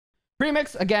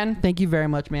Premix, again, thank you very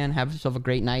much, man. Have yourself a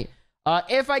great night.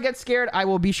 If I get scared, I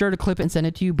will be sure to clip it and send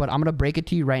it to you, but I'm gonna break it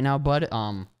to you right now, bud.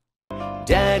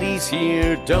 Daddy's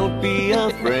here, don't be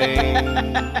afraid.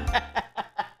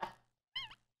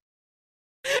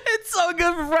 It's so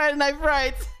good for Friday Night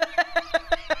Frights.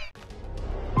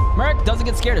 Murk doesn't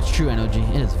get scared. It's true, NOG.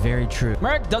 It is very true.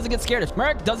 Murk doesn't get scared.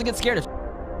 Murk doesn't get scared.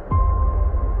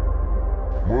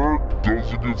 Murk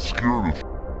doesn't get scared.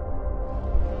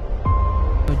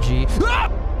 NOG. Ah!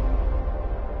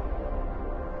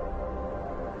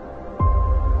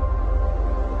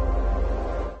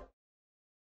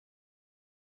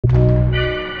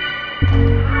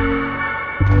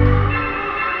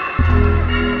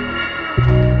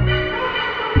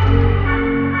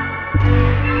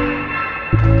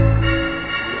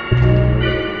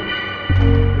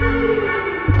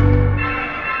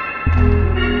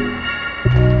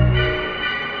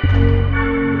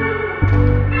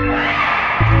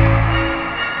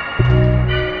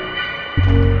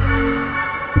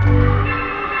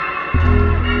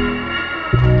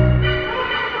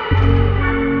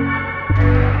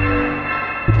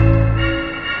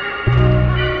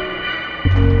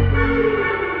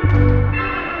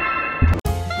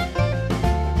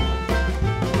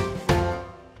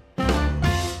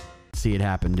 See it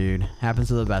happen, dude. Happens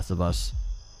to the best of us.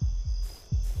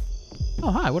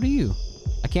 Oh, hi. What are you?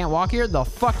 I can't walk here? The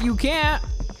fuck you can't.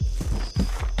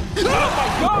 Oh my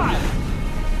god!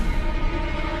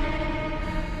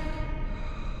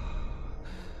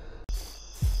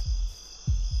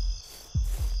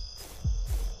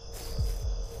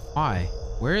 Why?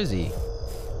 Where is he?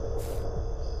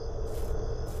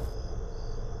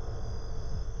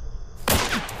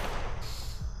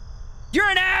 You're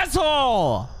an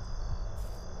asshole!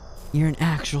 You're an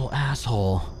actual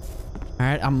asshole. All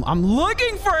right, I'm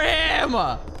looking for him.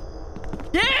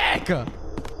 Dick! All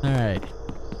right.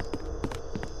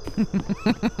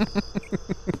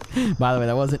 By the way,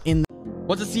 that wasn't in.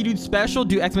 What's a C-Dude special?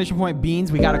 Do exclamation point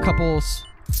beans. We got a couple.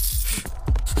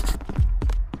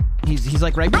 He's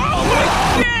like right. Oh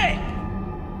my shit!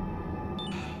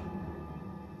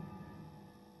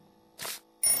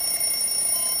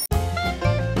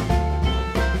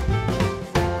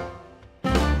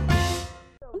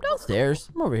 Downstairs.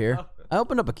 I'm over here. I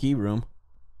opened up a key room.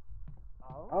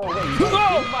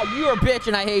 Oh, you're a bitch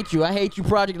and I hate you. I hate you,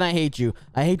 Project, and I hate you.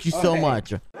 I hate you so much.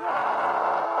 Jim!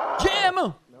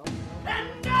 Holy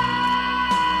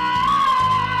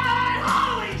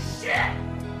shit!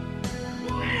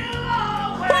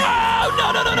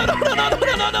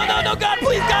 Oh, no, God,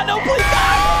 please, God, no, please,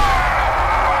 God!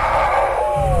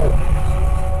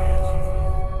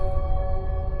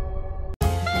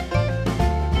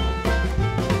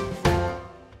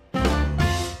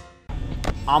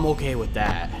 I'm okay with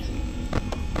that.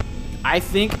 I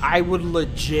think I would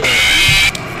legit.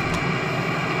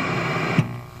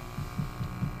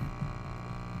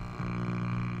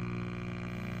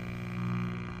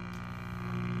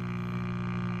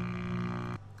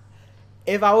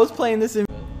 If I was playing this in.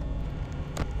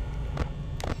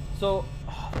 So.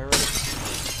 Oh, they're ready.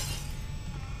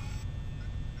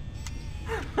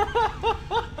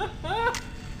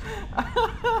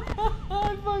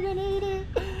 I fucking hate it.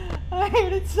 I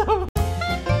hate it so much.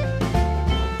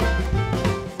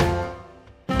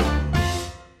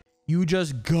 You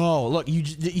just go. Look, he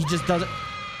just doesn't.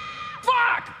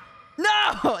 Fuck!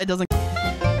 No! It doesn't.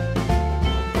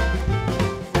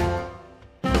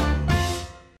 Fucking,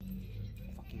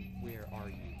 where are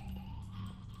you?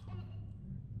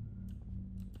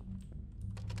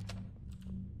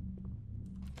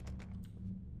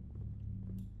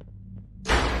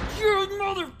 You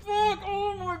motherfucker!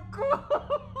 Oh my god!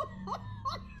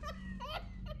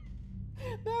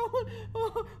 That one.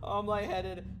 Oh, I'm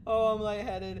lightheaded. Oh, I'm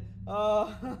lightheaded.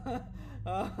 Fun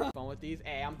with these.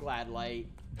 Hey, I'm glad light.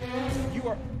 You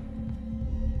are.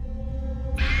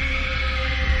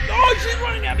 Oh, she's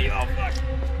running at me. Oh fuck.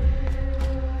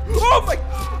 Oh my.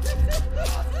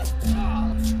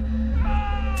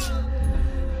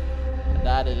 I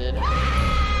dotted it. I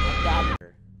dotted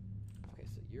her. Okay,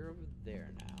 so you're over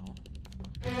there now.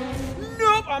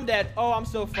 Nope, I'm dead. Oh, I'm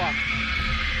so fucked.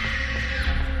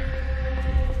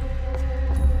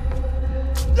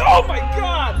 Oh my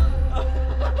god!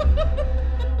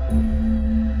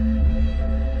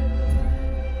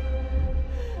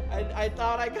 I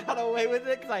thought I got away with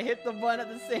it because I hit the button at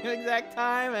the same exact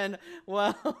time, and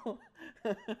well,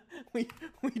 we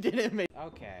didn't make.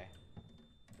 Okay.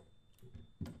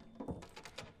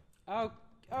 Oh,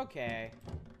 okay.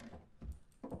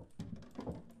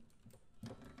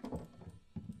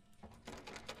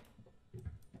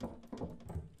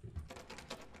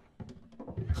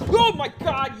 Oh my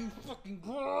god, you fuck. fucking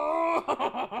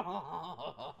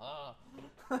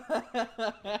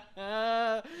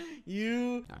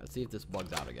you. All right, let's see if this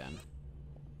bugs out again.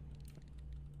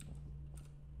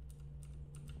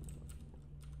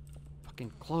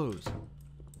 Fucking close.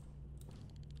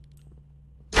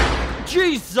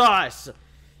 Jesus!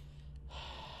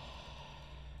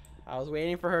 I was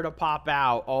waiting for her to pop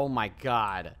out. Oh my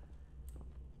god.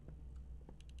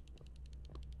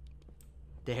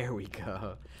 There we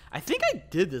go. I think I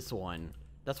did this one.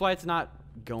 That's why it's not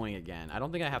going again. I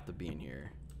don't think I have to be in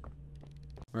here.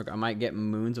 I might get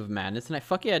Moons of Madness tonight.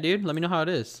 Fuck yeah, dude. Let me know how it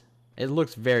is. It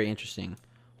looks very interesting.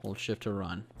 Hold shift to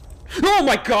run. Oh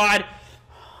my god!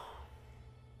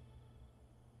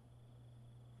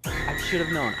 I should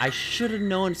have known. I should have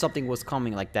known something was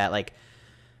coming like that. Like,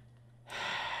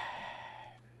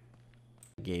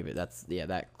 gave it. That's, yeah,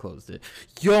 that closed it.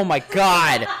 Yo, my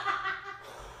god!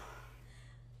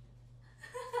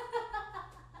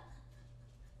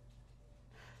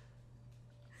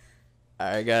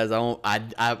 Alright, guys,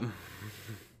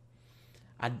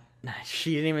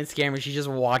 she didn't even scare me. She just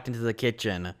walked into the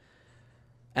kitchen.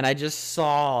 And I just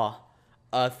saw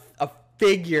a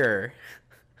figure.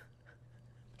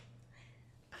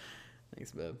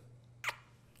 Thanks, babe.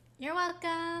 You're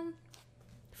welcome.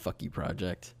 Fuck you,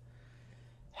 Project.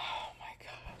 Oh my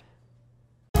god.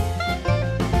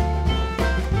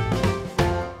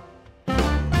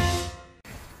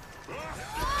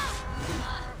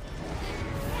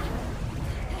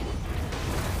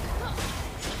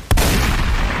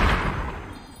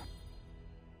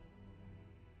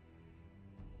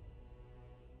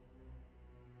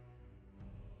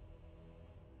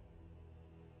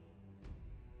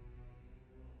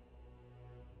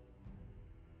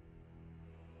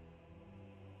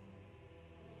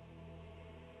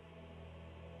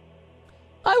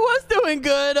 I was doing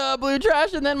good, blue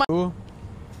trash, and then my... Ooh.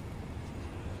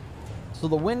 So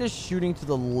the wind is shooting to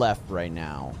the left right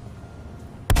now.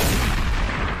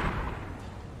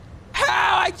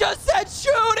 How? I just said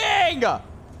shooting!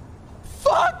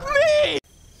 Fuck me!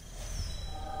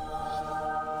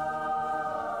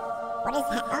 What is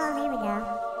that? Oh, there we go.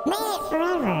 Made it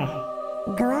forever.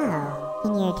 Glow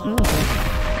in your eternity.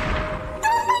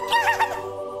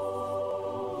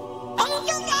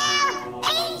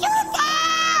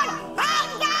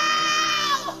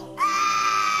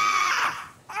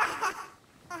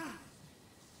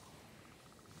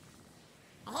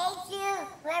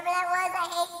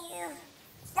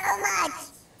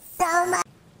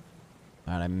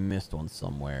 Alright, I missed one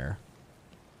somewhere.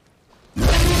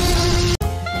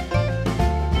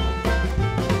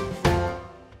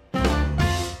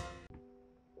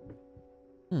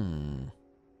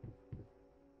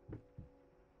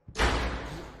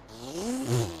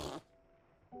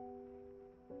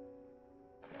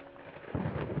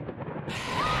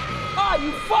 Ah,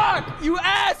 you fuck! You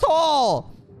asshole!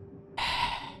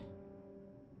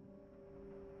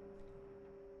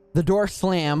 The door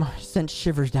slam sent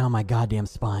shivers down my goddamn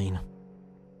spine.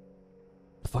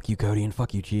 Fuck you, Cody, and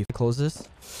fuck you, Chief. Close this.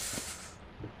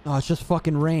 Oh, it's just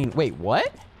fucking rain. Wait,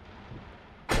 what?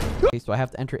 Okay, so I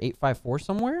have to enter 854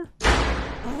 somewhere?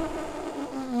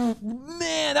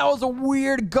 Man, that was a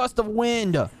weird gust of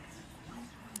wind. Are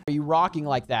you rocking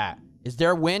like that? Is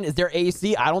there wind? Is there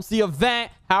AC? I don't see a vent.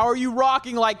 How are you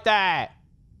rocking like that?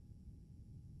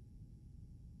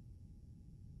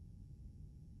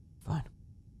 Fine.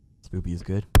 Spoopy is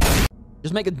good.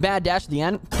 Just make a bad dash at the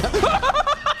end.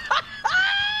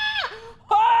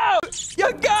 Oh!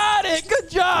 You got it! Good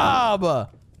job!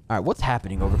 Alright, what's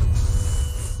happening over...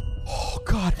 Oh,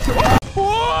 God.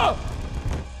 Oh!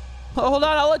 Hold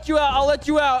on, I'll let you out. I'll let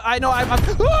you out. I know I'm...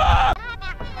 Ah!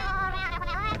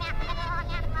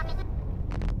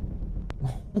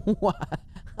 What?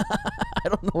 I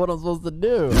don't know what I'm supposed to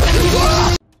do.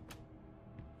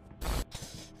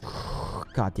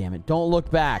 God damn it. Don't look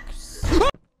back.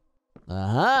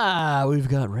 Aha, we've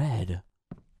got red.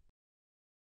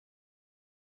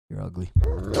 You're ugly.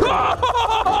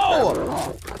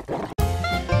 Oh!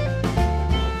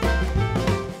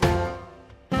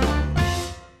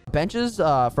 Benches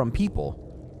from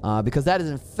people. Because that is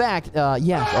in fact,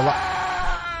 yes, a lot.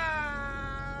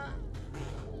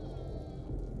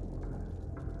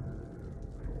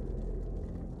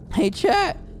 Hey,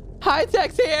 chat. High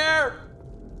Tech's here.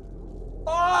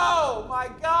 Oh, my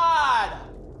God.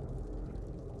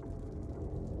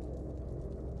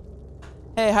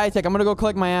 Hey, High Tech, I'm gonna go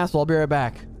collect my asshole. I'll be right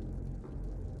back.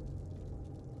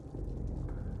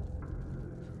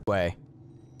 Way.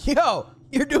 Yo,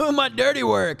 you're doing my dirty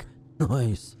work.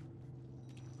 Nice.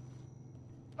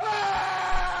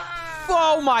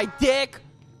 Oh, my dick.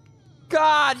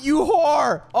 God, you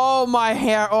whore. Oh, my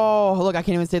hair. Oh, look, I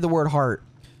can't even say the word heart.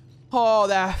 Oh,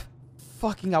 that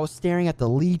fucking, I was staring at the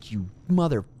leech, you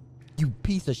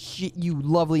piece of shit, you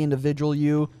lovely individual,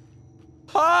 you.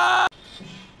 Ah!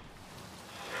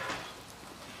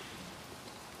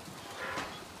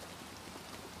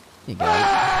 You got it.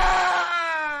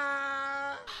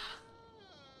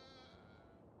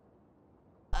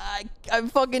 I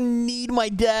fucking need my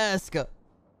desk.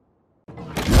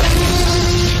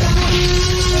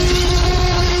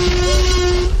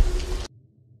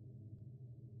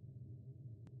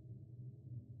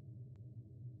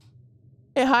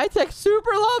 Hey, High Tech,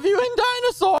 super love you and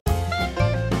dinosaur.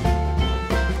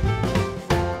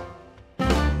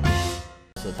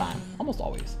 Most of the time, almost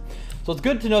always. So it's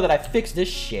good to know that I fixed this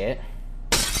shit.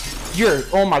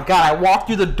 Oh my god, I walked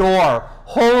through the door.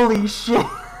 Holy shit.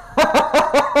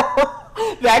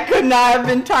 That could not have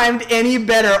been timed any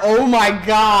better. Oh my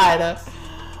god.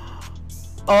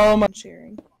 Oh my.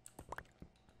 Sharing.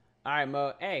 All right,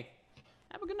 Mo. Hey,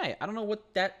 have a good night. I don't know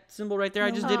what that symbol right there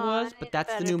I just did was, but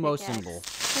that's the new Mo symbol.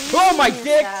 Oh my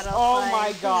dick! Oh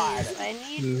my god.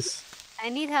 I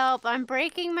need help. I'm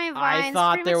breaking my vines. I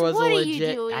thought there was what a are legit.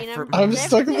 you doing? I'm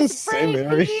stuck in the same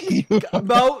area.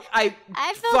 Mo, I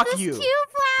built fuck this you. cube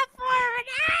platform and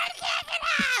I can't get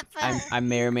up. I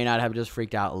may or may not have just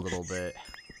freaked out a little bit.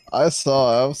 I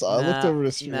saw. I looked over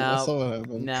the stream. I saw what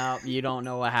happened. No, you don't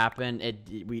know what happened.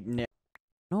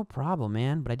 No problem,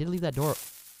 man. But I did leave that door.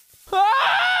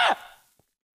 Ah!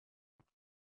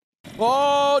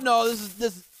 Oh no!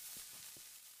 This.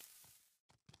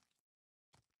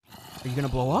 Are you gonna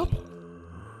blow up?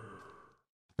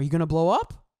 Are you gonna blow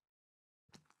up?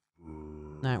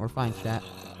 Alright, we're fine, chat.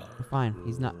 We're fine.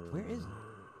 He's not. Where is he?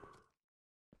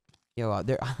 Yo,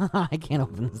 there. I can't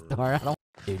open this door. I don't.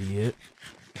 Idiot.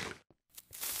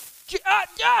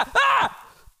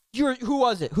 Who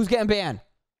was it? Who's getting banned?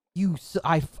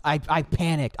 I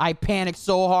panicked. I panicked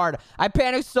so hard. I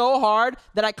panicked so hard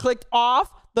that I clicked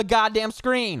off the goddamn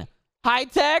screen. High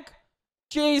Tech?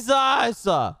 Jesus.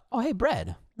 Oh, hey,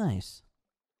 bread. Nice.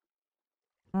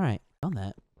 All right, done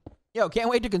that. Yo, can't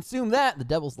wait to consume that. The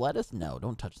devil's lettuce? No,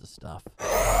 don't touch the stuff.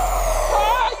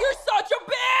 Oh, you're such a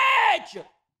bitch!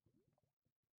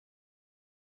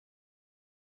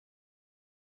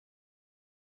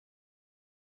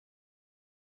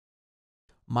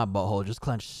 My butthole just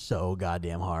clenched so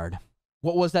goddamn hard.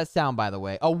 What was that sound, by the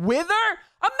way? A wither?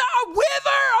 I'm not a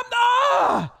wither! I'm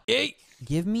not! Hey,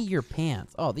 give me your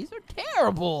pants. Oh, these are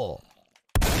terrible.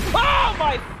 Oh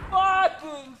my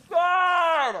fucking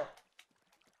god!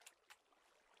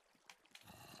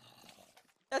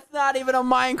 That's not even a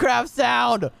Minecraft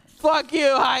sound. Fuck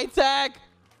you, High Tech.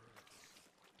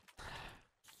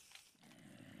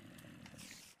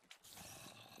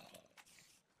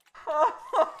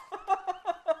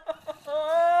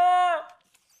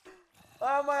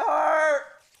 Oh, my heart!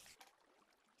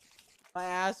 My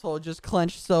asshole just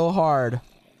clenched so hard.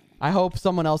 I hope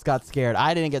someone else got scared.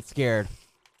 I didn't get scared.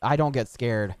 I don't get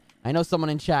scared. I know someone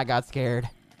in chat got scared.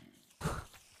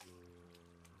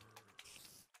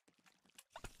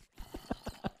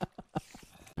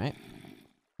 Right.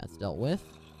 That's dealt with.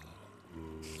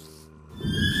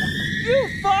 You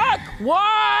fuck!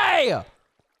 Why?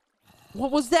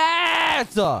 What was that?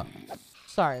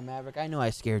 Sorry, Maverick. I know I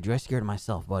scared you. I scared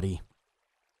myself, buddy.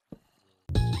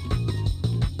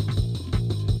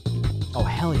 Oh,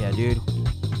 hell yeah, dude.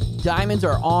 Diamonds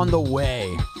are on the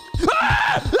way.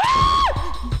 Ah! Ah!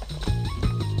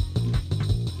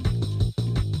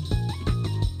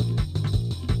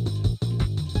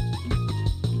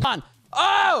 On.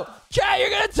 Oh! Chat, you're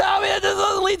gonna tell me that this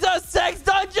doesn't lead to a sex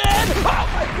dungeon? Oh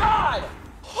my god!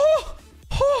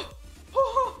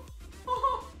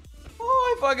 Oh,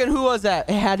 I fucking, who was that?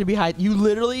 It had to be High. You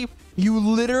literally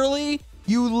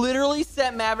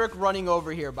sent Maverick running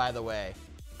over here, by the way.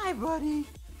 Hi, buddy.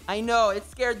 I know, it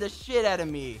scared the shit out of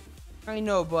me. I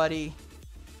know, buddy.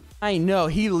 I know,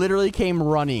 he literally came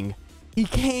running. He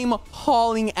came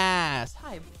hauling ass.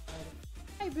 Hi, bud.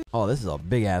 Hi, bud. Oh, this is a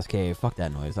big ass cave. Fuck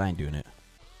that noise. I ain't doing it.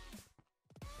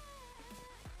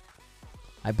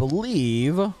 I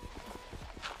believe.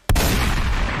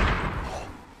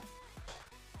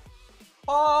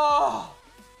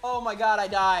 Oh my god, I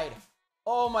died.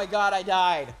 Oh my god, I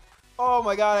died. Oh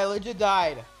my god, I legit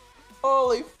died.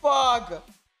 Holy fuck.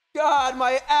 God,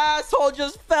 my asshole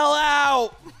just fell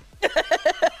out.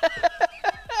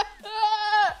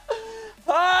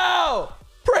 Oh,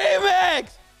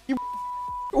 premix. You.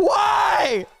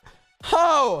 Why?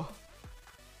 Oh.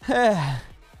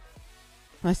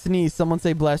 I sneeze. Someone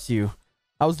say bless you.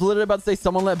 I was literally about to say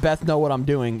someone let Beth know what I'm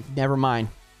doing. Never mind.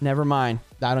 Never mind.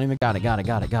 I don't even got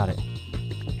it.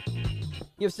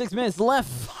 You have 6 minutes left.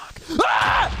 Fuck.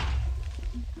 Ah!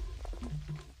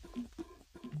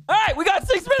 All right, we got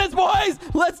 6 minutes, boys.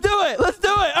 Let's do it. Let's do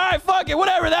it. All right, fuck it.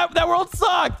 Whatever. That world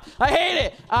sucked. I hate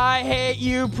it. I hate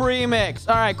you, premix.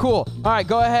 All right, cool. All right,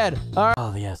 go ahead. All right.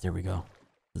 Oh, yes, there we go.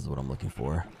 This is what I'm looking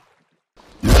for.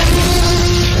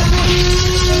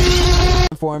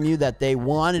 Inform you that they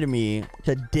wanted me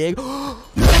to dig.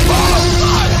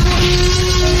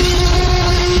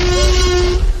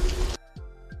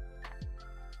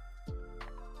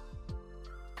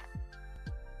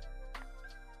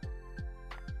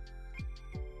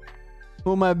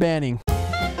 Who am I banning?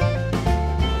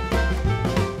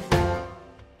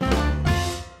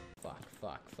 Fuck.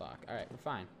 All right, we're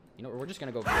fine. You know, we're just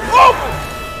gonna go. Oh!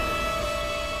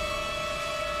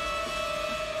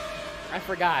 I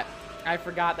forgot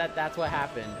that that's what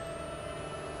happened.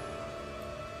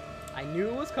 I knew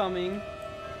it was coming,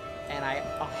 and I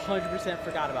 100%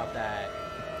 forgot about that.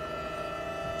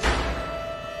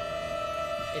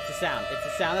 It's a sound. It's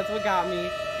a sound. That's what got me.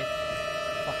 It's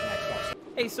fucking Xbox.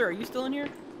 Hey, sir, are you still in here?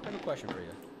 I have a question for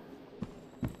you.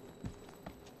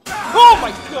 Oh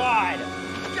my god!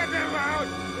 Get him out!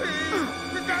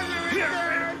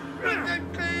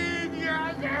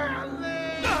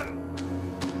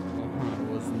 I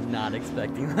was not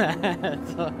expecting that.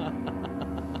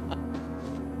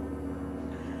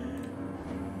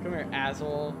 Come here,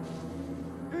 asshole.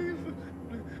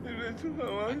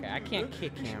 Okay, I can't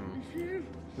kick him.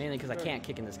 Mainly because I can't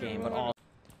kick in this game, but all.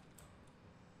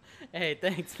 Hey,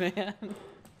 thanks, man.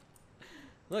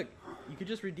 Look, you could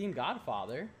just redeem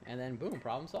Godfather, and then boom,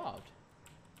 problem solved.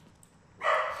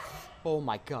 Oh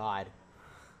my god.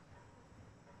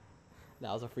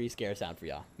 That was a free scare sound for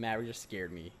y'all. Maverick just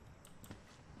scared me.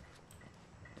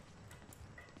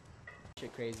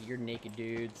 Shit crazy, you're naked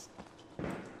dudes.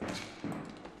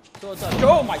 So it's a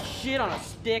oh my shit on a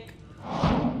stick.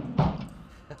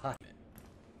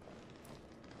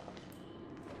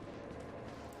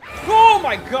 Oh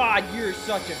my god, you're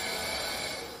such a...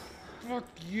 Fuck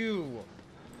you.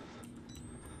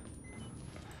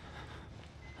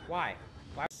 Why?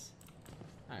 Why?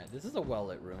 Alright, this is a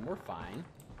well-lit room. We're fine.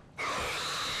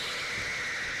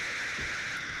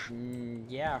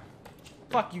 Yeah.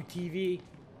 Fuck you, TV.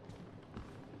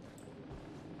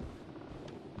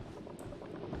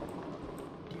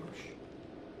 Douche.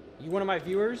 You one of my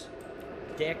viewers?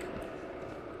 Dick.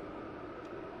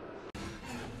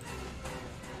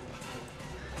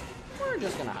 We're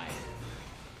just gonna hide.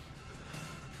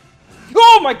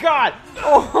 Oh my god!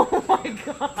 Oh my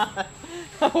god!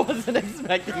 I wasn't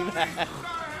expecting that.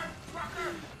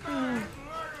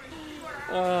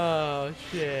 Oh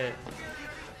shit.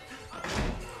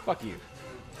 Fuck you.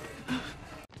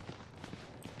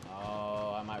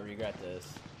 Oh, I might regret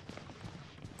this.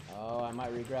 Oh, I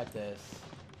might regret this.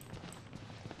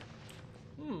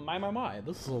 My.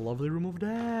 This is a lovely room of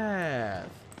death.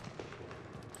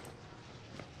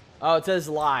 Oh, it says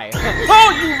lie.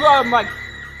 Oh, you my.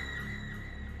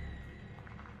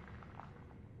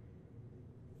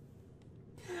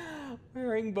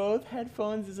 Wearing both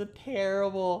headphones is a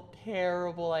terrible,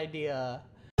 terrible idea.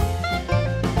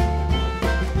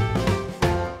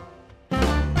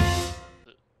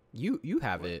 You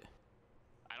have it.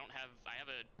 I don't have. I have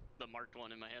the marked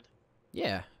one in my head.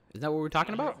 Yeah, isn't that what we're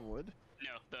talking about? Wood?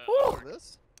 No, the.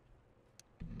 This?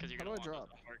 Because you're How gonna do I drop?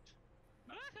 Marked.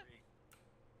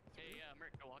 Hey,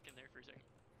 Murk, go walk in there for a second.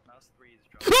 Mouse 3 is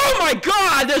dropped. Oh my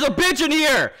god, there's a bitch in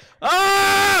here!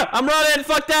 Ah! I'm running,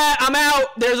 fuck that, I'm out!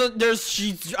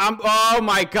 Oh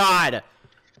my god!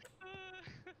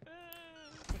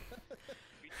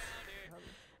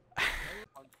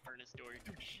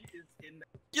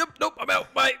 Yep, nope, I'm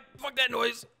out, bye! Fuck that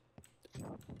noise!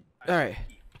 Alright,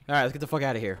 let's get the fuck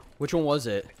out of here. Which one was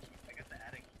it?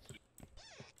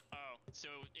 Oh, so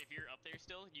if you're up there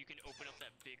still, you can open up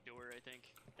that big door, I think.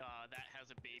 That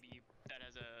has a baby, that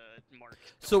has a mark.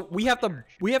 So we have to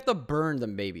burn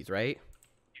them babies, right?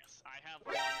 Yes, I have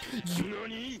one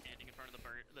standing in front of the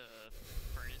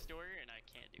furnace door, and I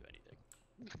can't do anything.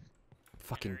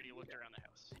 Fucking. I already looked around the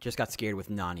house. Just got scared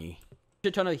with Nani.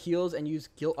 Shit ton of heals and use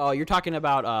guild. Oh, you're talking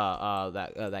about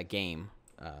that game.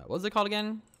 What was it called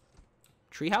again?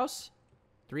 Treehouse?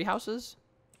 3 houses?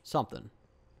 Something.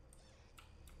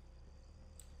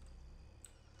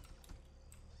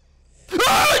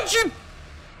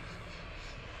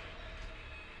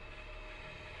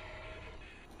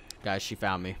 Guys, she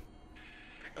found me.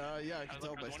 Yeah, I can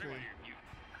tell by screen.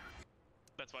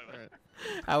 That's why. Alright.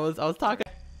 I was talking.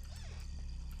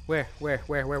 Where?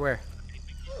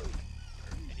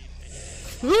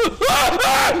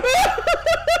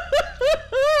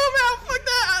 Oh man, fuck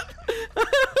that!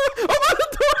 I'm on the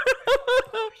door!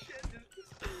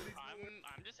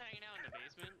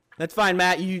 That's fine,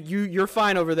 Matt. You're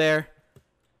fine over there.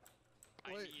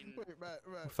 Wait, Matt.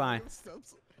 We're fine.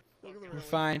 Steps. Look at the We're railing.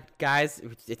 fine, guys.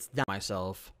 It's not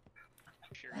myself.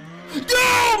 Sure.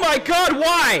 Oh my God!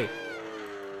 Why?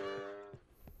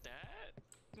 That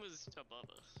was above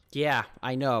us. Yeah,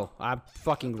 I know. I'm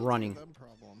fucking running. Them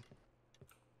problem.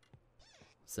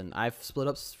 Listen, I've split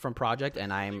up from Project,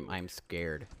 and I'm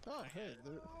scared. Oh, hey,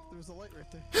 there's a light right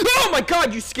there. Oh my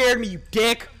God! You scared me, you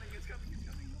dick!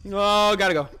 Oh,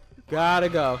 gotta go. Gotta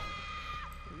go.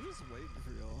 We're just waiting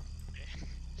for y'all.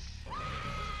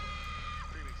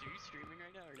 Remix, are you streaming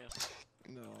right now or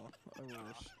no? No, I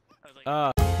wish. I was like,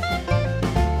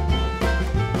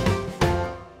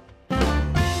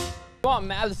 Come on,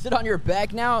 Mav, sit on your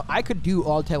back now. I could do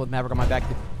all the time with Maverick on my back.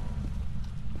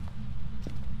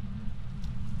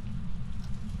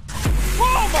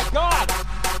 Oh my God!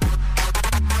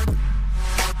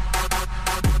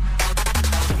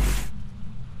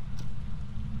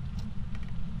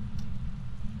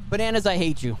 Bananas, I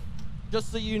hate you.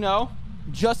 Just so you know.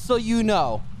 Just so you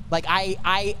know. Like, I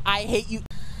hate you.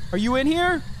 Are you in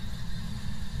here?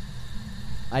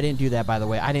 I didn't do that, by the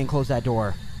way. I didn't close that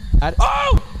door.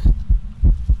 Oh!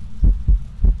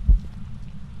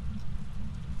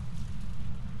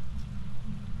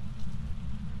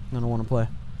 I don't want to play.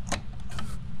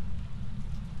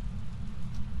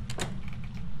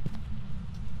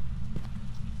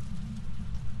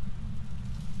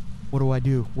 What do I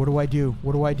do? What do I do?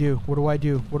 What do I do? What do I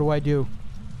do? What do I do?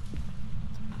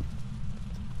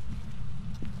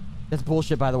 That's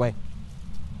bullshit, by the way.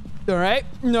 All right.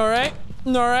 All right.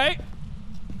 All right.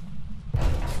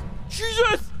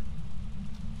 Jesus!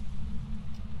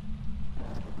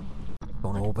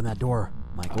 Don't open that door,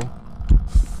 Michael.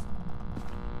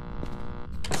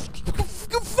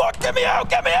 Fuck! Get me out!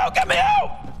 Get me out! Get me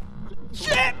out!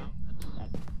 Shit!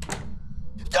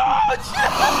 Oh, shit!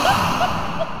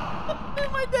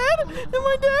 Am I dead? Am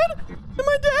I dead? Am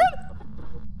I dead?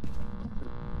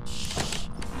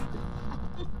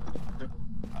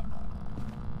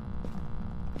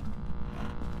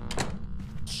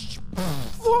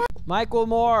 Michael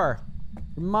Moore.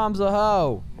 Your mom's a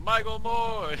hoe. Michael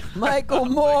Moore. Michael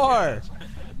Moore.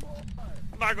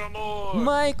 Michael Moore.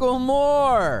 Michael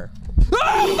Moore.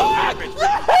 Oh,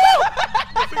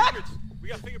 Fingerprints. We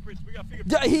got fingerprints. We got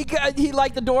fingerprints. He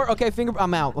liked the door. Okay,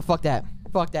 I'm out. Well, fuck that.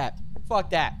 Fuck that.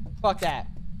 Fuck that. Fuck that.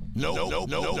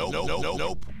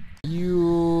 Nope.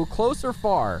 You close or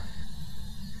far?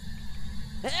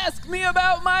 Ask me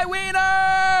about my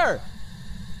wiener!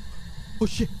 Oh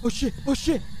shit, oh shit, oh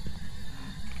shit.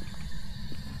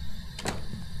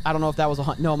 I don't know if that was a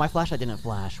hunt. No, my flashlight didn't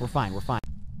flash. We're fine, we're fine.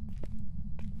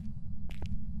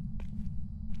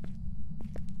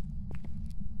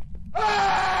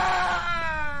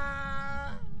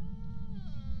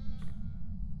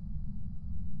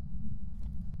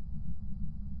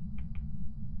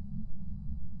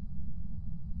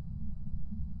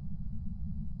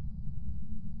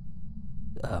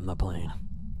 I'm not playing.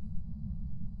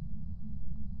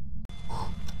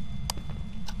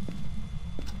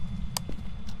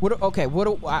 Okay,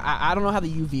 I don't know how the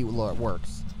UV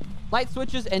works. Light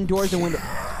switches and doors and windows.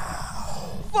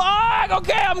 Fuck!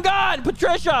 Okay, I'm gone!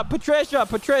 Patricia! Fuck!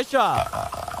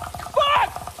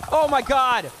 Oh my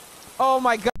God! Oh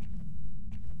my God!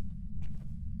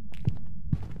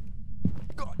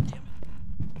 God damn it.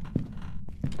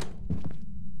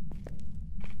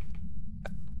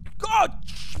 God!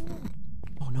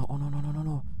 Oh no, oh no, no, no, no,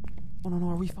 no. Oh no, no,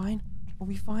 are we fine? Are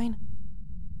we fine?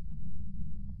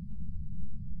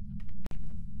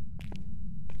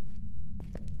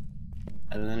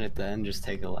 And then at the end, just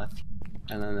take a left.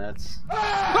 And then that's... Oh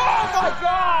my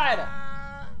God!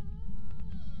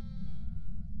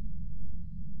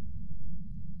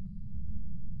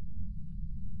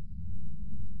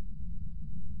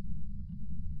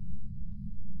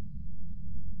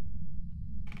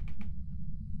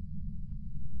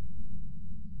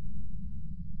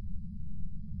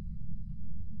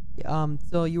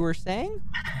 So you were saying?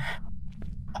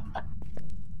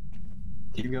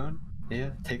 Keep going.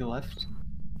 Yeah, take a left.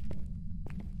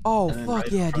 Oh, And then fuck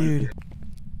right yeah, in front of dude. you.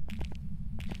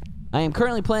 I am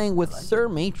currently playing with Sir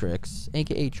Matrix,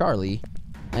 aka Charlie,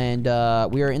 and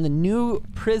we are in the new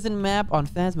prison map on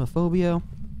Phasmophobia.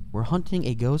 We're hunting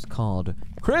a ghost called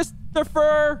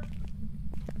Christopher.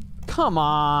 Come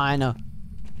on.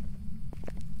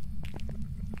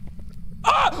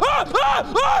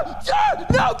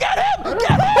 No, get him!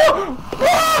 Get him!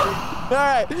 All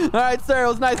right, sir. It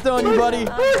was nice knowing you, buddy.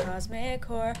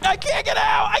 I can't get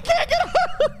out! I can't get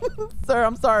out! Sir,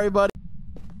 I'm sorry, buddy.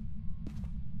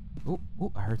 Oh,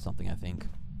 I heard something, I think.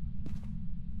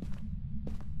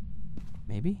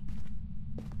 Maybe?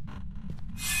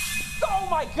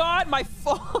 my god, my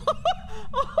phone.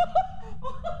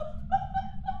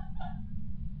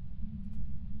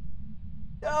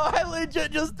 Yo, I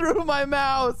legit just threw my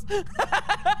mouse. Yo,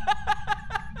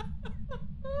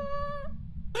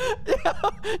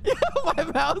 my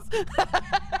mouse.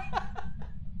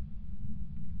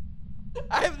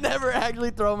 I've never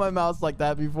actually thrown my mouse like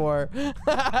that before.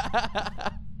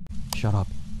 Shut up.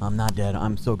 I'm not dead.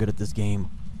 I'm so good at this game.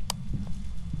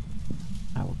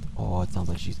 Oh, it sounds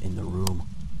like she's in the room.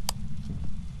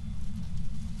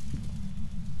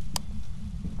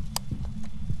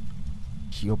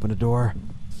 She opened a door.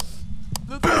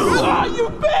 Oh, you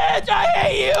bitch! I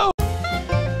hate you!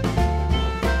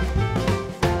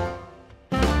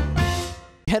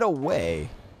 Get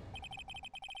away.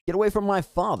 Get away from my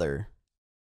father.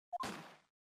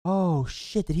 Oh,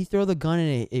 shit. Did he throw the gun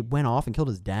and it went off and killed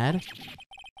his dad?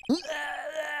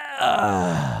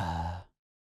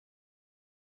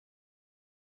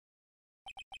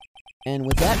 And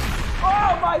with that...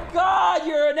 Oh my god,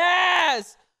 you're an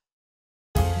ass!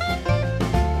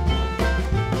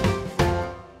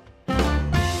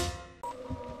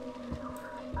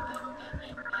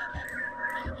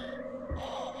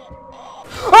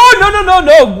 Oh, no, no, no,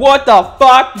 no! What the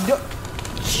fuck? No.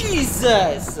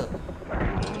 Jesus!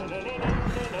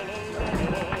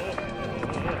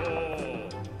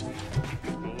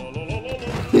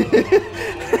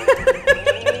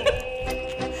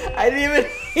 I didn't even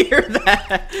hear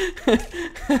that.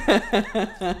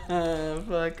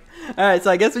 Fuck. Alright,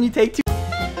 so I guess when you take two...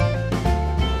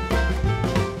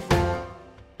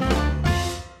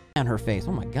 On her face.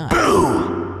 Oh my god.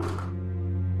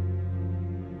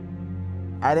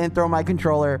 I didn't throw my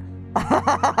controller.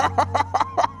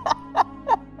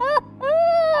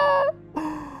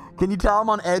 Can you tell I'm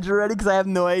on edge already? Because I have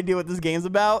no idea what this game's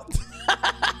about.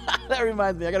 That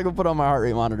reminds me, I gotta go put on my heart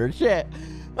rate monitor. Shit.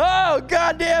 Oh,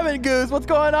 god damn it, Goose. What's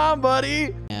going on,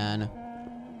 buddy? And...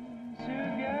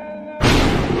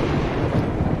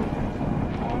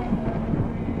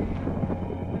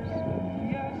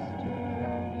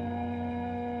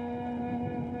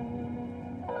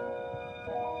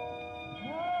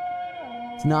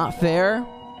 It's not fair.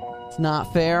 It's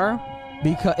not fair.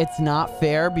 Because it's not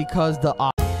fair because the...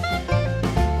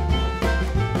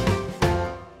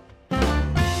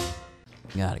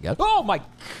 Gotta go. Oh my...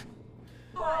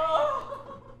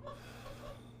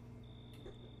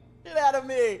 Get out of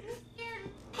me.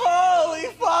 Holy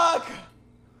fuck.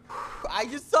 I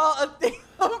just saw a thing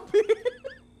up here.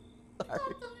 Sorry.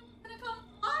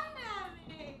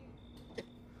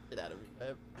 Get out of me,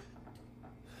 babe.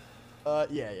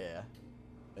 Yeah.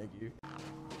 Thank you.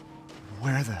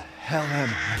 Where the hell am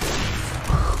I?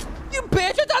 You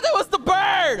bitch! I thought that was the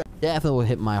bird! Definitely will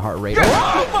hit my heart rate.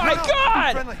 Oh my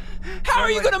god! Friendly. How are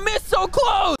you gonna miss so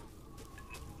close?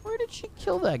 Where did she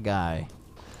kill that guy?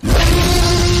 Don't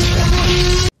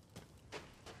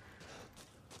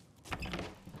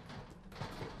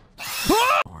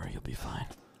worry, you'll be fine.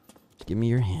 Just give me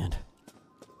your hand.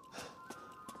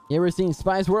 You ever seen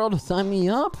Spice World? Sign me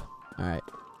up? Alright.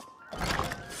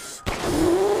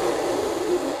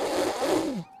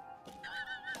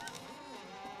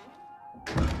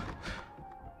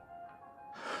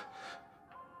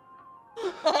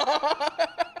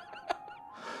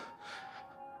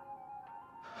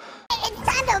 It's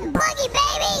time to boogie,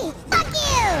 baby! Fuck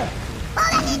you!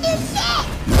 All I need to do shit!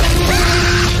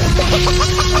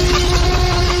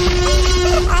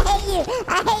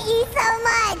 I hate you so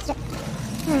much!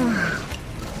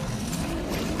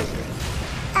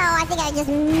 Oh, I think I just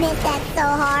missed that so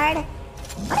hard.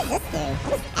 What does this do?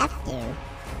 What does F do?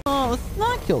 Oh, let's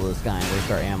not kill this guy and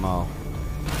waste our ammo.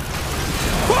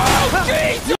 Oh,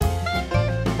 Jesus!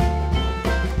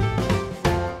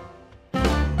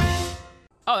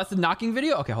 Oh, that's the knocking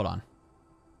video? Okay, hold on.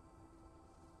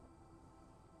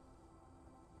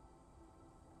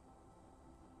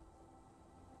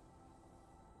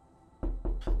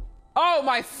 Oh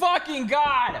my fucking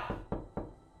god!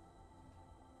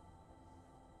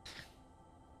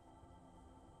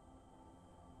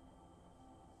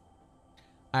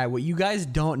 Alright, what you guys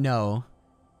don't know,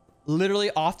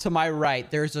 literally off to my right,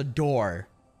 there's a door.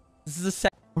 This is a set.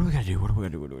 What do we gotta do? What do we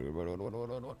gotta do?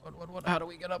 What? How do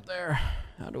we get up there?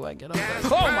 How do I get up there? Oh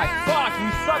my fuck, you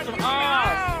such an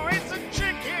ass! Oh, it's a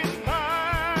chicken pie.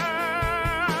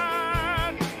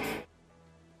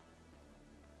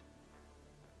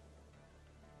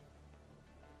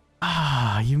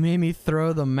 Ah, you made me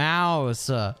throw the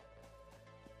mouse.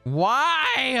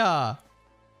 Why?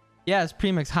 Yes,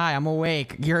 Premix, hi, I'm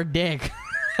awake. You're a dick.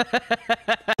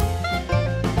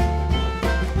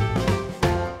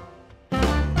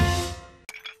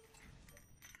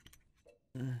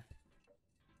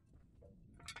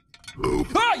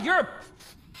 Ah, you're.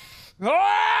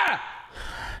 Ah!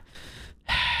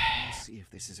 Let's see if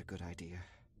this is a good idea.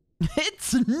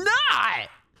 It's not.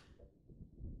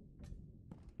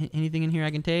 Anything in here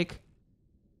I can take?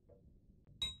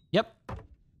 Yep.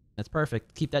 That's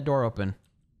perfect. Keep that door open.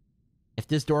 If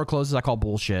this door closes, I call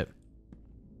bullshit.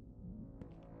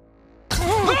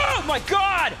 Oh my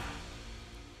god!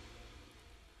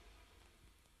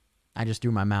 I just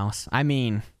threw my mouse. I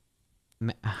mean,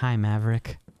 hi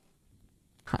Maverick.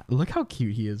 Look how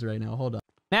cute he is right now. Hold on.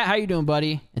 Matt, how you doing,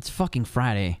 buddy? It's fucking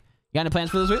Friday. You got any plans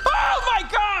for this week? Oh my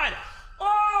god!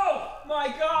 Oh my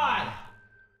god!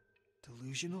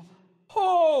 Delusional?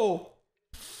 Oh!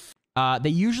 They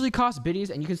usually cost biddies,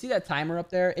 and you can see that timer up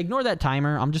there. Ignore that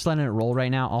timer. I'm just letting it roll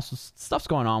right now. Also, stuff's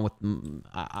going on with,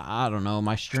 I don't know,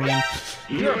 my stream.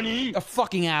 You're a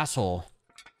fucking asshole.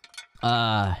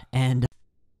 And...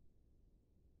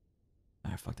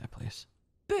 Alright, fuck that place.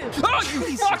 Oh, you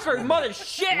fucker, mother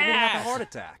shit ass! You're gonna have a heart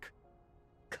attack.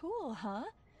 Cool, huh?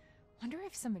 Wonder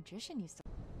if some magician used to...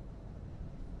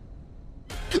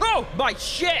 Oh, my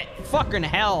shit! Fucking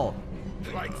hell!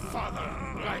 Like father,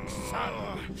 like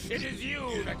son, it is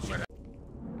you that should.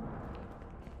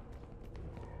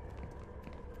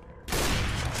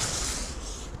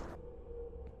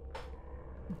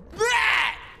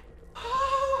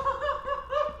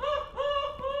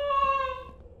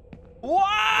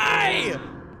 Why?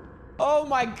 Oh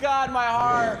my god, my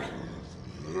heart.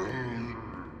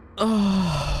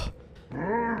 Oh.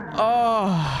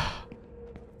 Oh.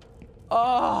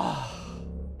 Oh.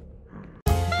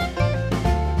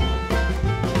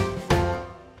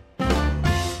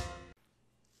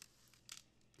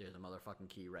 There's a motherfucking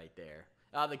key right there.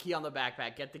 The key on the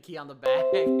backpack. Get the key on the back.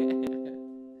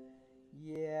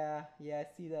 Yeah, I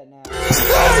see that now.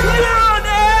 You're an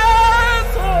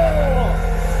asshole!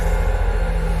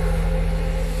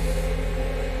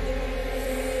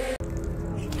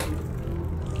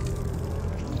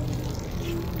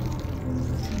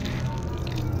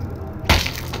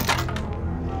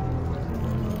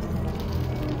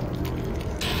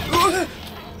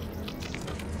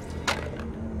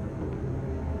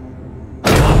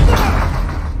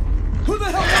 Who the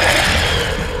hell?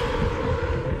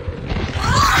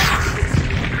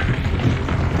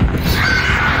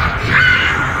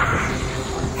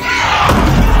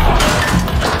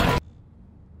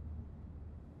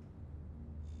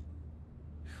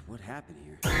 What happened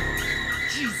here?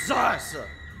 Jesus!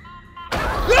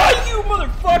 Ah, you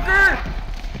motherfucker!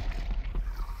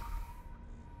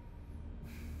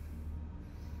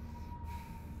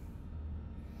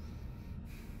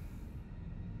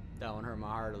 That one hurt my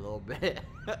heart a little bit.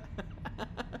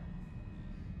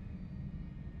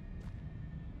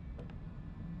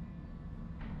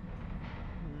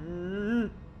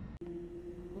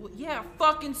 Well, yeah,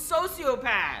 fucking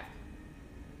sociopath!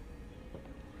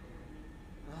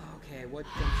 Okay, what the...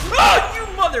 Oh, you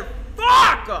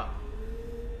motherfucker!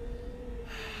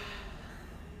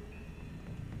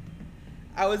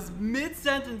 I was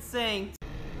mid-sentence saying...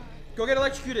 Go get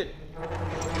electrocuted. Oh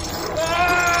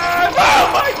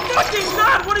my fucking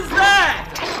god, what is that?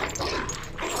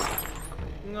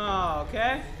 Oh,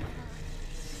 okay.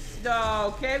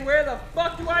 Okay, where the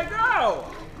fuck do I go?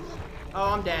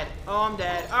 Oh, I'm dead. Oh, I'm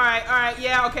dead. Alright,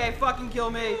 yeah, okay, fucking kill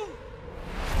me.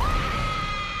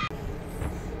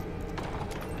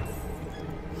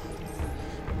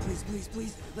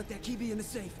 Please, let that key be in the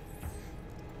safe.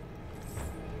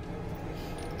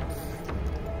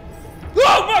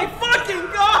 Oh my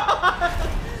fucking god!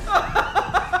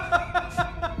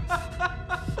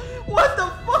 What the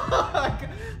fuck?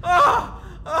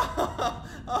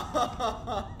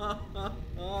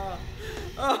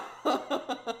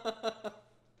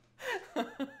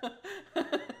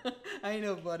 I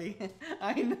know, buddy.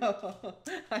 I know.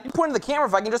 I'm pointing the camera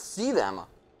if I can just see them.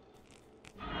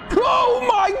 Oh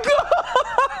my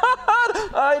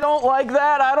god! I don't like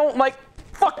that. I don't like.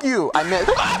 Fuck you. I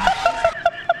missed. I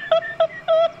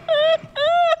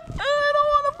don't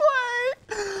want to play.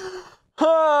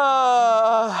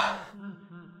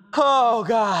 Oh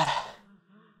god.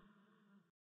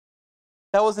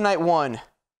 That was night one.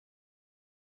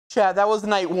 Chat, that was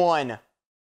night one.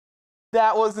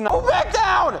 That was night. Oh, back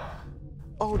down!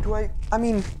 Oh, do I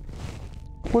mean,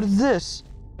 what is this?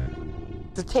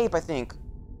 It's a tape, I think.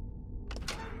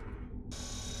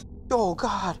 Oh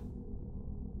god.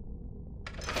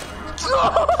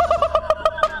 Fuck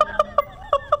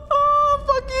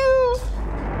you!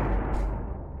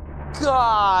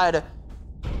 God!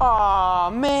 Aw,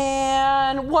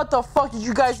 man! What the fuck did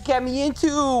you guys get me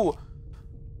into?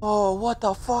 Oh, what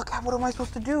the fuck? What am I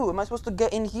supposed to do? Am I supposed to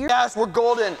get in here? Yes, we're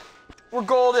golden! We're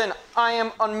golden. I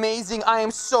am amazing. I am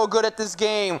so good at this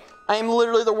game. I am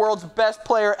literally the world's best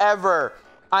player ever.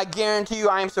 I guarantee you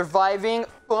I am surviving.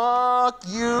 Fuck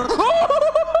you.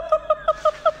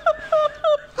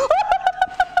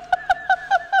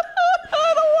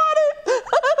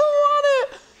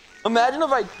 Imagine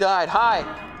if I died. Hi.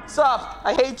 Sup?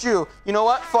 I hate you. You know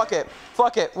what? Fuck it.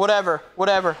 Fuck it. Whatever.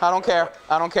 Whatever. I don't care.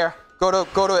 I don't care. Go to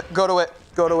it. Go to it.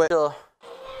 Go to it.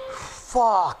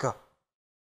 Fuck.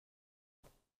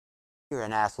 You're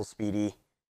an asshole, Speedy.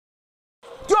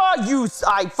 Oh, I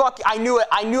knew it.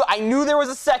 I knew there was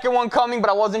a second one coming, but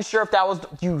I wasn't sure if that was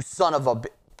you son of a bitch.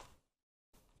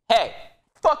 Hey.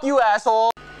 Fuck you,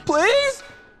 asshole. Please?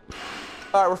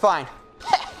 All right, we're fine.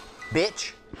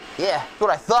 Bitch. Yeah, that's what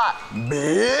I thought,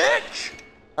 bitch.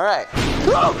 All right.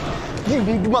 Oh, you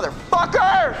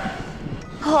motherfucker!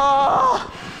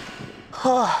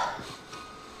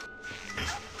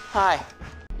 Hi.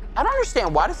 I don't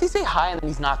understand. Why does he say hi and then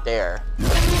he's not there?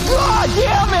 God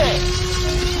damn it!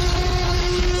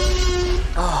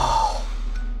 Oh.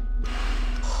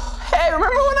 Hey, remember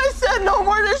when I said no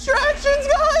more distractions,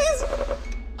 guys?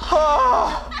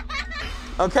 Oh.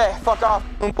 Okay, fuck off,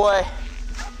 boy.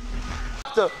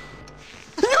 Damn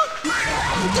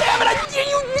it!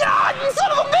 You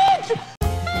son of a bitch!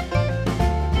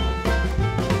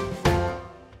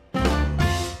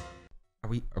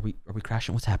 Are we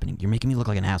crashing? What's happening? You're making me look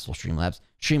like an asshole, Streamlabs.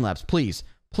 Streamlabs, please,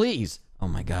 please. Oh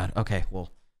my god. Okay,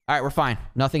 well, all right, we're fine.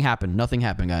 Nothing happened. Nothing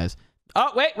happened, guys.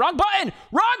 Oh wait, wrong button!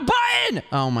 Wrong button!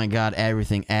 Oh my god,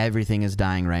 everything is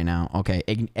dying right now. Okay,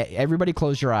 everybody,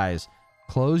 close your eyes.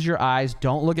 Close your eyes.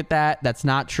 Don't look at that. That's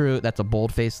not true. That's a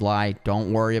bold-faced lie.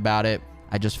 Don't worry about it.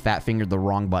 I just fat-fingered the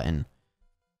wrong button.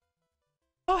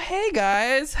 Oh, hey,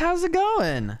 guys. How's it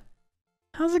going?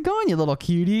 How's it going, you little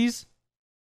cuties?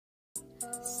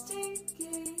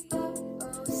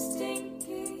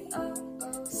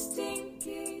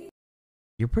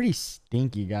 You're pretty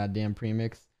stinky, goddamn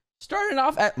premix. Starting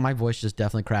off at... My voice just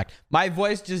definitely cracked. My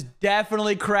voice just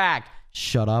definitely cracked.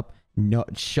 Shut up. No,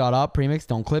 shut up, premix.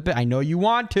 Don't clip it. I know you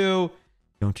want to.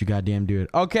 Don't you goddamn do it.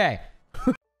 Okay.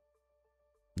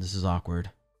 This is awkward.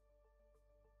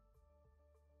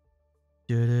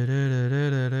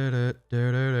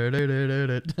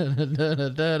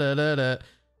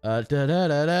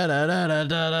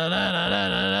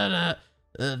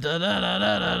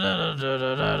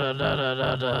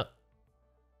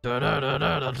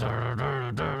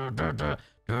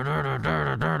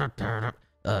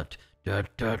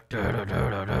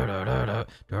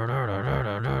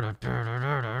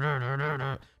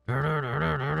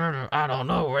 I don't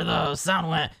know where the sound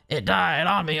went. It died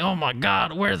on me. Oh my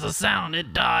god, where's the sound?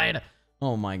 It died.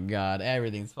 Oh my god,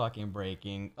 everything's fucking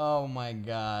breaking. Oh my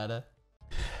god.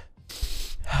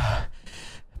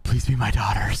 Please be my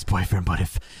daughter's boyfriend, but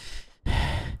if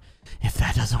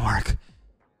that doesn't work,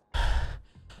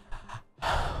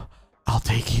 I'll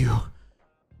take you.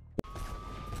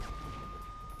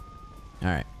 All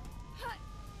right,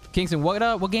 Kingston,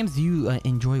 what games do you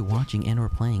enjoy watching and or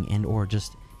playing and or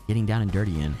just getting down and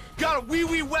dirty in? Got a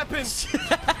wee weapon.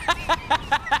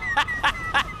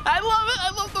 I love it.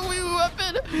 I love the wee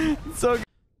weapon. So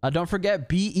don't forget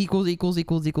B equals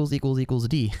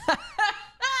D.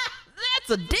 That's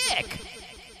a dick.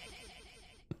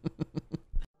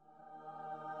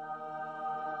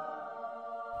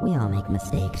 We all make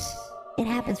mistakes. It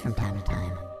happens from time to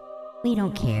time. We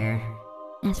don't care.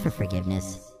 Ask for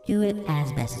forgiveness. Do it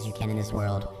as best as you can in this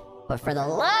world. But for the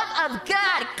love of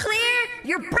God, clear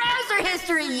your browser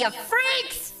history, you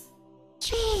freaks!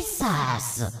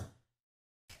 Jesus!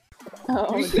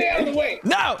 Oh, you stay out of the way!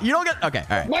 No, you don't get... Okay,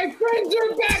 all right. My friends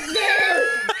are back there!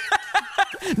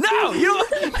 No, you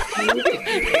don't...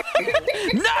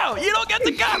 No, you don't get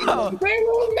to go! They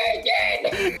will make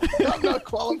it! I'm not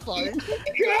qualifying.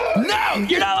 No,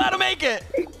 you're not allowed to make it!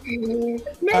 No,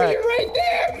 right. You're right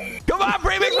there! Come on,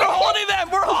 Premix, we're holding them!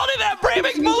 We're holding them,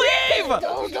 Premix, believe!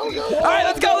 Go. All right,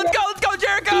 let's go,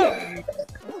 Jericho!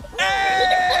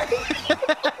 Hey!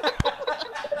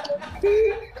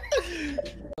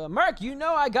 Murk, you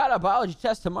know I got a biology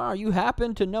test tomorrow. You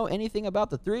happen to know anything about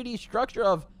the 3D structure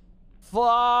of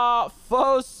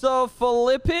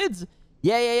phospholipids?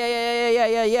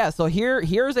 Yeah. So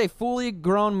here's a fully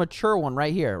grown, mature one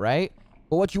right here, right?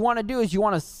 But what you want to do is you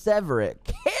want to sever it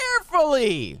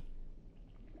carefully.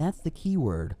 That's the key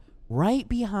word. Right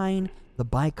behind the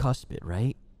bicuspid,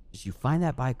 right? Just you find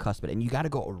that bicuspid, and you got to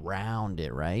go around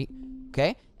it, right?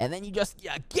 Okay? And then you just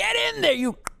get in there.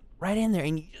 You right in there,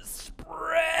 and you just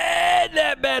spread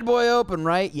that bad boy open,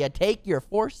 right? You take your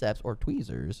forceps or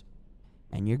tweezers,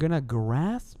 and you're going to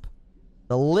grasp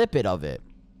the lipid of it.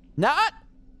 Not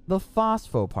the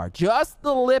phospho part, just the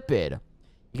lipid.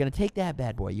 You're gonna take that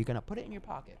bad boy. You're gonna put it in your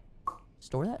pocket.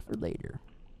 Store that for later.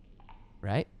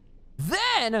 Right?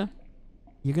 Then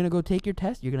you're gonna go take your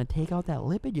test. You're gonna take out that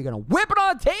lipid. You're gonna whip it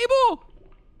on the table.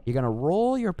 You're gonna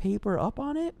roll your paper up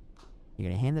on it. You're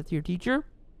gonna hand that to your teacher.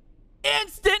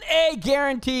 Instant A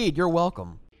guaranteed. You're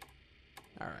welcome.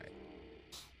 All right.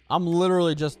 I'm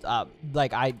literally just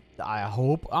like I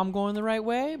hope I'm going the right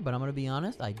way, but I'm gonna be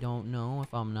honest. I don't know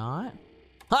if I'm not.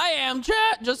 I am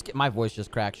chat. My voice just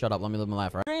cracked. Shut up. Let me live my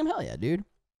life. Right? Hell yeah, dude.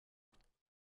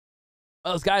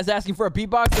 Oh, this guy's asking for a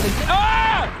beatbox.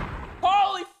 Ah!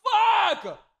 Holy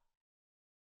fuck!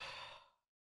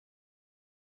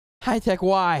 High tech,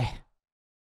 why?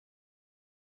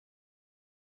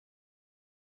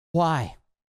 Why?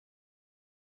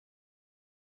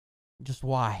 Just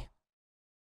why?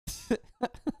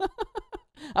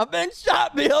 I've been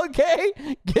shot, be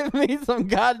okay? Give me some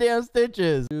goddamn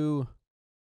stitches.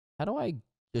 How do I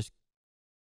just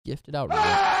gift it out?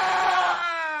 Right.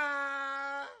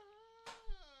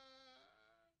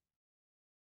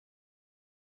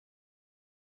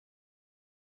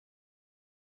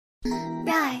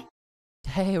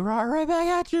 Hey, right back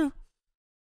at you.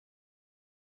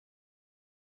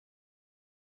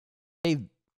 They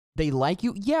like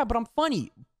you? Yeah, but I'm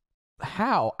funny.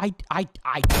 How?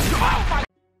 That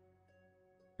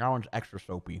one's extra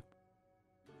soapy.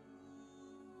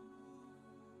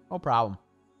 No problem.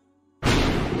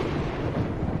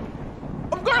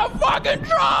 I'm gonna fucking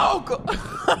choke!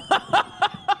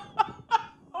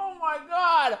 Oh my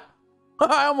god!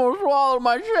 I almost swallowed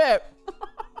my shit.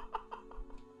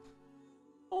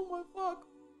 Oh my fuck.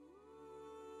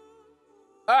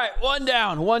 Alright, one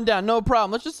down, no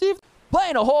problem. Let's just see if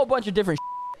playing a whole bunch of different shit.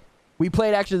 We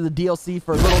played actually the DLC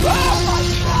for a little bit. Oh my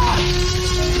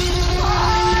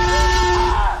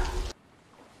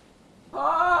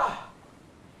god!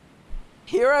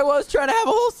 Here I was trying to have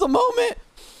a wholesome moment.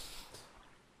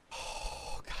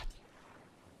 Oh god.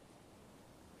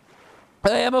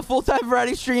 I am a full-time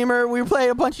variety streamer. We were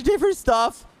playing a bunch of different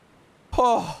stuff.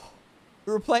 Oh,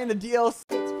 we were playing the DLC.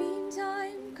 It's beat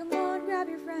time. Come on, grab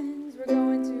your friends. We're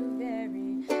going to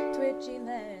very twitchy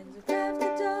lands with half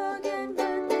the dog and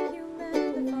burn the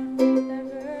human. The fun will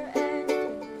never end.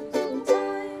 Losing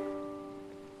time.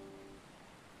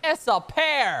 It's a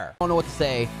pair. I don't know what to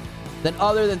say. Then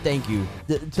other than thank you.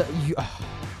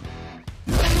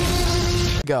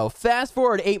 Go. Fast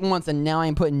forward 8 months and now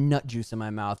I'm putting nut juice in my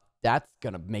mouth. That's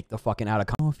gonna make the fucking out of.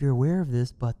 I don't know if you're aware of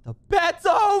this, but the bet's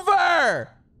over.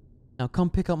 Now come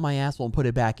pick up my asshole and put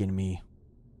it back in me.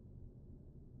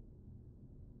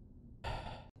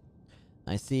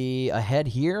 I see a head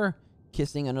here,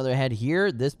 kissing another head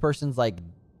here. This person's like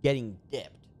getting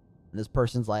dipped. And this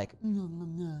person's like,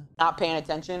 not paying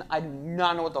attention. I do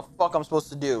not know what the fuck I'm supposed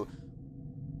to do.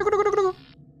 I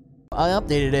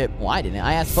updated it. Well, I didn't.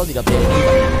 I asked Fuzzy to update it.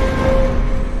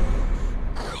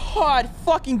 God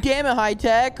fucking damn it, high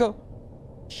tech.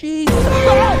 Jesus.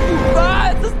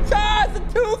 God, it's a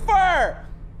twofer.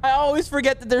 I always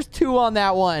forget that there's 2 on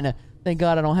that one. Thank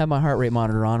God I don't have my heart rate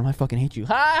monitor on. I fucking hate you.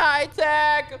 Hi, high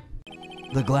tech.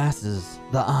 The glasses,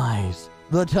 the eyes,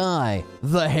 the tie,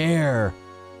 the hair,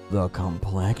 the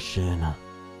complexion.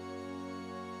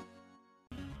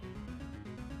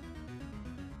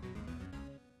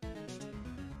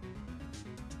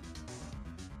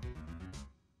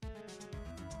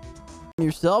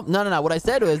 Yourself? No. What I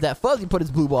said was that Fuzzy put his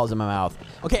blue balls in my mouth.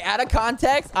 Okay, out of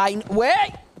context,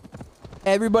 wait.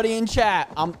 Everybody in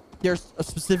chat, there's a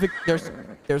specific, there's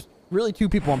really 2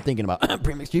 people I'm thinking about.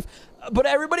 Premix Chief, but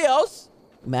everybody else,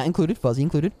 Matt included, Fuzzy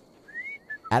included.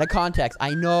 Out of context,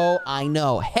 I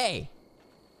know. Hey,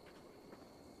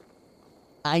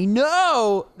 I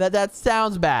know that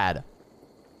sounds bad,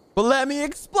 but let me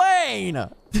explain.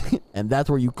 And that's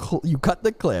where you cut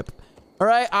the clip. All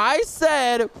right, I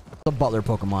said the Butler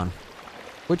Pokemon.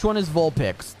 Which one is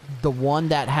Vulpix? The one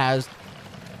that has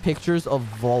pictures of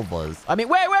vulvas. I mean,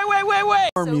 wait.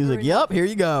 More music. Yep, here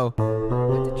you go.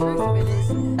 But the truth of it is,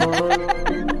 I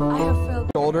have felt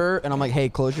Shoulder, and I'm like, hey,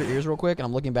 close your ears real quick. And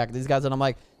I'm looking back at these guys, and I'm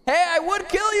like, hey, I would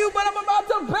kill you, but I'm about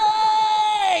to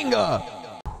bang!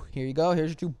 Here you go. Here's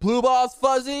your 2 blue balls,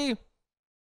 Fuzzy.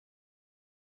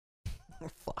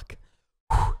 Fuck.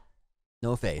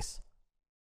 No face.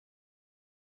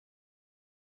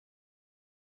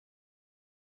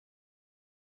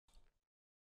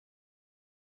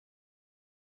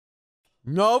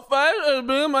 No face is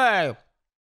being made.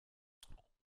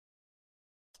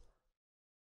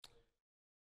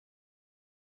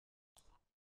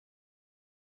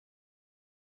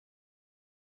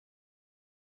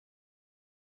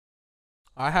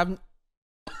 I haven't.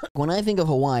 When I think of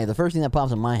Hawaii, the first thing that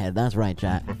pops in my head, that's right,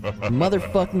 chat.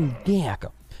 Motherfucking dick.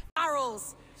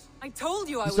 Barrels. I told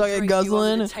you I would Suck it, bring you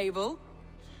guzzling. under the table.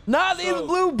 Not these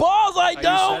blue balls, I don't!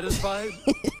 Are you satisfied?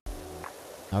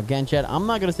 Again, chat, I'm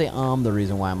not gonna say the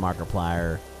reason why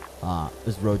Markiplier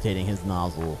is rotating his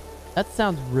nozzle. That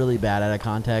sounds really bad out of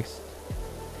context.